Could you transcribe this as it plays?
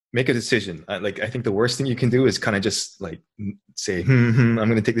make a decision. I think the worst thing you can do is kind of just like say, I'm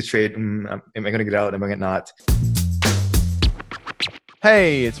going to take this trade. Am I going to get out? Am I not?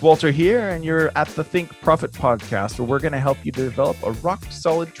 Hey, it's Walter here, and you're at the Think Profit podcast, where we're going to help you develop a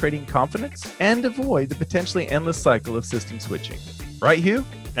rock-solid trading confidence and avoid the potentially endless cycle of system switching. Right, Hugh?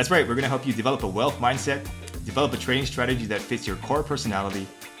 That's right. We're going to help you develop a wealth mindset, develop a trading strategy that fits your core personality,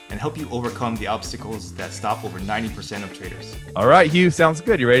 and help you overcome the obstacles that stop over 90% of traders. All right, Hugh, sounds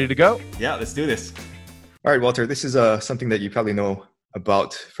good. You ready to go? Yeah, let's do this. All right, Walter, this is something that you probably know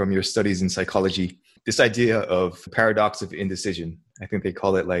about from your studies in psychology. This idea of paradox of indecision. I think they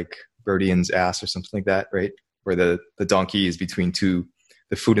call it like Birdian's ass or something like that, right? Where the donkey is between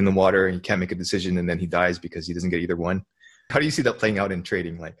the food and the water, and he can't make a decision, and then he dies because he doesn't get either one. How do you see that playing out in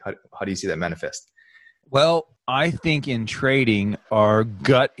trading? Like, how do you see that manifest? Well, I think in trading, our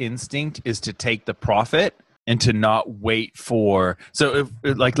gut instinct is to take the profit and to not wait for. So,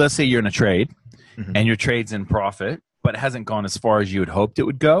 let's say you're in a trade, and your trade's in profit, but it hasn't gone as far as you had hoped it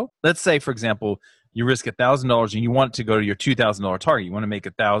would go. Let's say, for example, you risk $1,000 and you want it to go to your $2,000 target. You want to make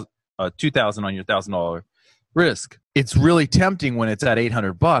 $2,000 on your $1,000 risk. It's really tempting when it's at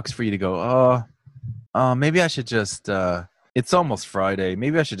 $800 for you to go, maybe I should just. It's almost Friday.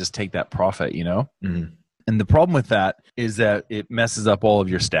 Maybe I should just take that profit, you know? Mm-hmm. And the problem with that is that it messes up all of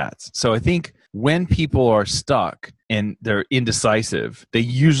your stats. So I think when people are stuck and they're indecisive,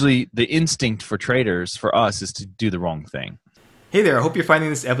 the instinct for traders, for us, is to do the wrong thing. Hey there, I hope you're finding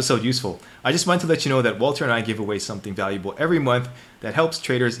this episode useful. I just wanted to let you know that Walter and I give away something valuable every month that helps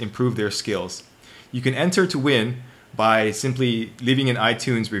traders improve their skills. You can enter to win by simply leaving an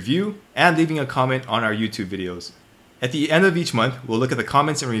iTunes review and leaving a comment on our YouTube videos. At the end of each month, we'll look at the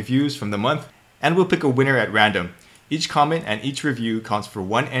comments and reviews from the month, and we'll pick a winner at random. Each comment and each review counts for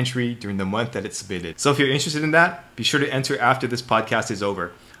one entry during the month that it's submitted. So if you're interested in that, be sure to enter after this podcast is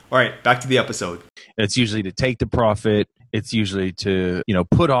over. All right, back to the episode. It's usually to take the profit. It's usually to,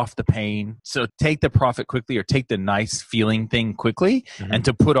 put off the pain. So take the profit quickly, or take the nice feeling thing quickly, and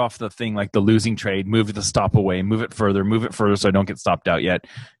to put off the thing like the losing trade, move the stop away, move it further so I don't get stopped out yet,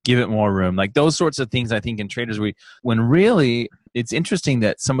 give it more room. Like those sorts of things, I think in traders, when really it's interesting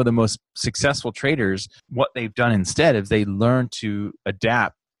that some of the most successful traders, what they've done instead is they learn to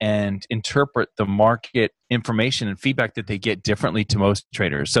adapt and interpret the market information and feedback that they get differently to most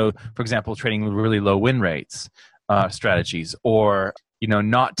traders. So, for example, trading with really low win rates strategies, or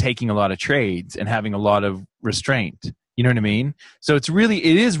not taking a lot of trades and having a lot of restraint. You know what I mean? So it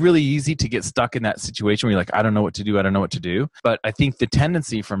is really easy to get stuck in that situation where you're like, I don't know what to do. But I think the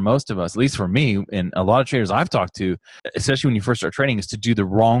tendency for most of us, at least for me and a lot of traders I've talked to, especially when you first start trading, is to do the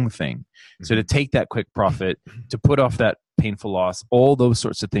wrong thing. So to take that quick profit, to put off that painful loss, all those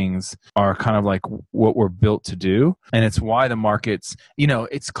sorts of things are kind of like what we're built to do. And it's why the markets,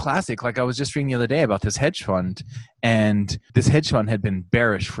 it's classic. Like I was just reading the other day about this hedge fund, and this hedge fund had been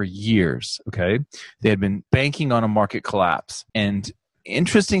bearish for years. Okay. They had been banking on a market collapse. And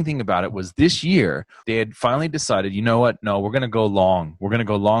interesting thing about it was this year, they had finally decided, you know what? No, we're going to go long. We're going to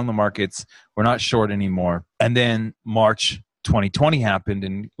go long the markets. We're not short anymore. And then March 2020 happened,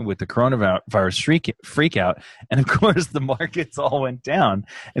 and with the coronavirus freak out, and of course the markets all went down.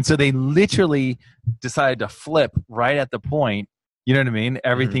 And so they literally decided to flip right at the point. You know what I mean?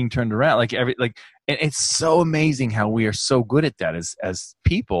 Everything turned around. And it's so amazing how we are so good at that as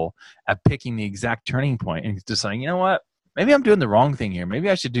people, at picking the exact turning point and deciding, you know what? Maybe I'm doing the wrong thing here.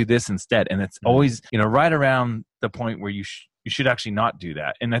 Maybe I should do this instead. And it's always, right around the point where you should actually not do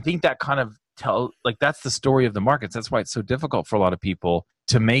that. And I think that kind of that's the story of the markets. That's why it's so difficult for a lot of people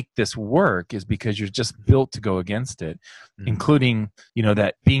to make this work, is because you're just built to go against it, including,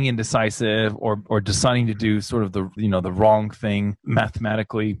 that being indecisive or deciding to do sort of the wrong thing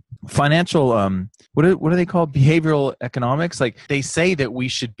mathematically. Financial, what are they called? Behavioral economics. Like they say that we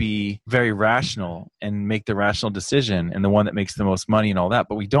should be very rational and make the rational decision and the one that makes the most money and all that,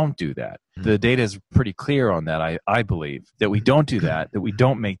 but we don't do that. The data is pretty clear on that. I believe that we don't do that we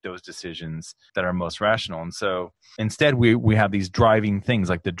don't make those decisions that are most rational. And so instead we have these driving things,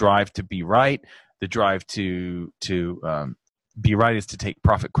 like the drive to be right, the drive to be right is to take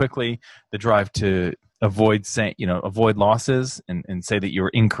profit quickly, the drive to avoid losses and say that you're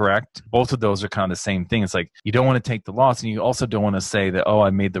incorrect. Both of those are kind of the same thing. It's like you don't want to take the loss, and you also don't want to say that, I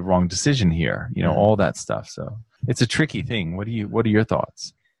made the wrong decision here, all that stuff. So it's a tricky thing. What are your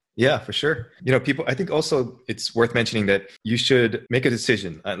thoughts? Yeah, for sure. People, I think also it's worth mentioning that you should make a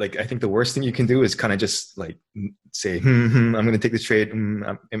decision. I think the worst thing you can do is kind of just like say, I'm going to take this trade. Am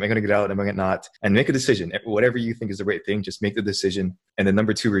I going to get out? Am I not? And make a decision. Whatever you think is the right thing, just make the decision. And then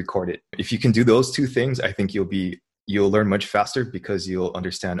number two, record it. If you can do those two things, I think you'll be you'll learn much faster because you'll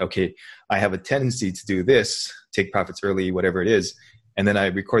understand, okay, I have a tendency to do this, take profits early, whatever it is. And then I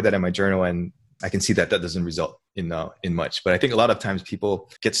record that in my journal, and I can see that doesn't result in much. But I think a lot of times people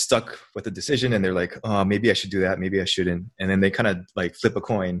get stuck with a decision and they're like, oh, maybe I should do that, maybe I shouldn't. And then they kind of like flip a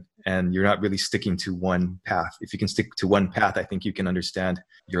coin, and you're not really sticking to one path. If you can stick to one path, I think you can understand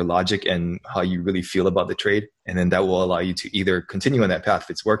your logic and how you really feel about the trade. And then that will allow you to either continue on that path if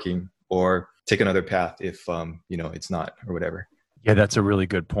it's working, or take another path if it's not, or whatever. Yeah, that's a really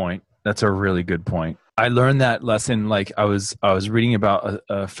good point. That's a really good point. I learned that lesson. Like I was reading about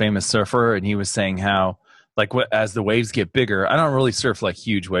a famous surfer, and he was saying how, like, as the waves get bigger, I don't really surf like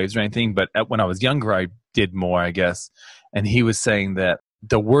huge waves or anything, but when I was younger, I did more, I guess. And he was saying that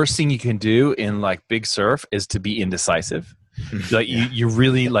the worst thing you can do in like big surf is to be indecisive. Like you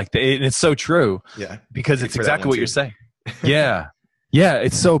really like, and it's so true. Yeah, because it's exactly what you're saying. Yeah. Yeah,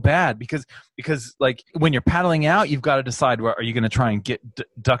 it's so bad because like when you're paddling out, you've got to decide, are you going to try and get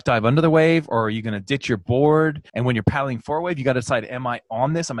duck dive under the wave, or are you going to ditch your board? And when you're paddling forward wave, you got to decide, am I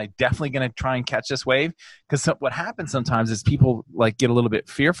on this? Am I definitely going to try and catch this wave? Because what happens sometimes is people like get a little bit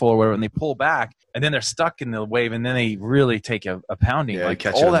fearful or whatever, and they pull back, and then they're stuck in the wave, and then they really take a pounding, like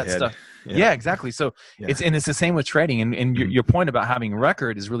all that stuff. Yeah, exactly. So it's the same with trading, and your point about having a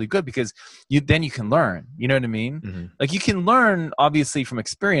record is really good, because then you can learn. You know what I mean? Mm-hmm. Like you can learn obviously from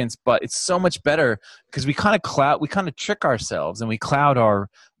experience, but it's so much better because we kind of trick ourselves, and we cloud our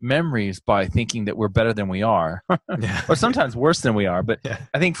memories by thinking that we're better than we are, or sometimes worse than we are. But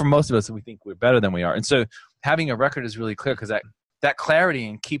I think for most of us, we think we're better than we are, and so having a record is really clear, because that clarity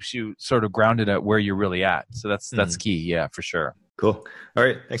and keeps you sort of grounded at where you're really at. So that's key. Yeah, for sure. Cool. All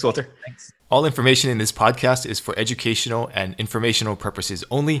right. Thanks, Walter. Thanks. All information in this podcast is for educational and informational purposes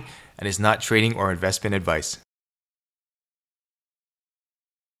only, and is not trading or investment advice.